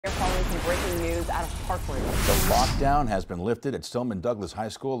breaking news out of Parkland. The lockdown has been lifted at Stoneman Douglas High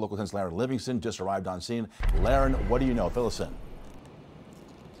School. Local 10's Larry Livingston just arrived on scene. Laren, what do you know? Fill us in.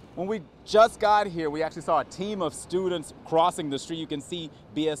 When we just got here, we actually saw a team of students crossing the street. You can see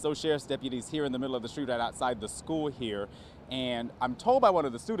BSO sheriff's deputies here in the middle of the street right outside the school here. And I'm told by one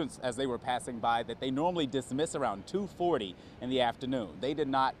of the students as they were passing by that they normally dismiss around 2:40 in the afternoon. They did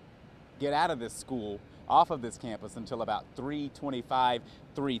not get out of this school, off of this campus, until about 3:25,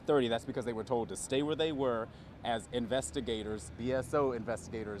 3:30. That's because they were told to stay where they were as investigators, BSO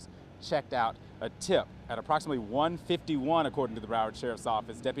investigators, checked out a tip. At approximately 1:51, according to the Broward Sheriff's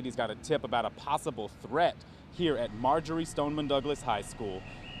Office, deputies got a tip about a possible threat here at Marjory Stoneman Douglas High School.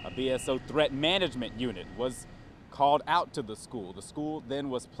 A BSO threat management unit was called out to the school. The school then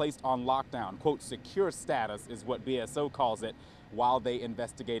was placed on lockdown. Quote, secure status is what BSO calls it, while they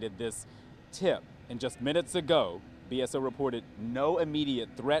investigated this tip. And just minutes ago, BSO reported no immediate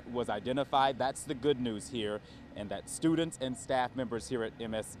threat was identified. That's the good news here, and that students and staff members here at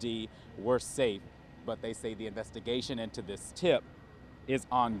MSD were safe. But they say the investigation into this tip is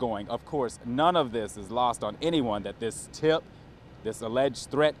ongoing. Of course, none of this is lost on anyone that this tip, this alleged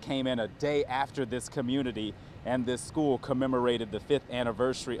threat, came in a day after this community and this school commemorated the 5th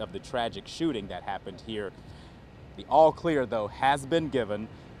anniversary of the tragic shooting that happened here. The all clear, though, has been given,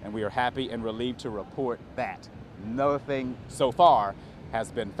 and we are happy and relieved to report that nothing so far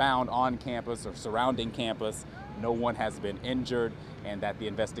has been found on campus or surrounding campus. No one has been injured, and that the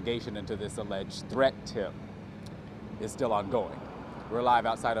investigation into this alleged threat tip is still ongoing. We're live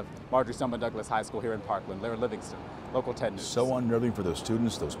outside of Marjory Stoneman Douglas High School here in Parkland. Larry Livingston, Local 10 News. So unnerving for those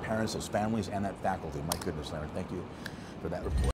students, those parents, those families, and that faculty. My goodness, Larry, thank you for that report.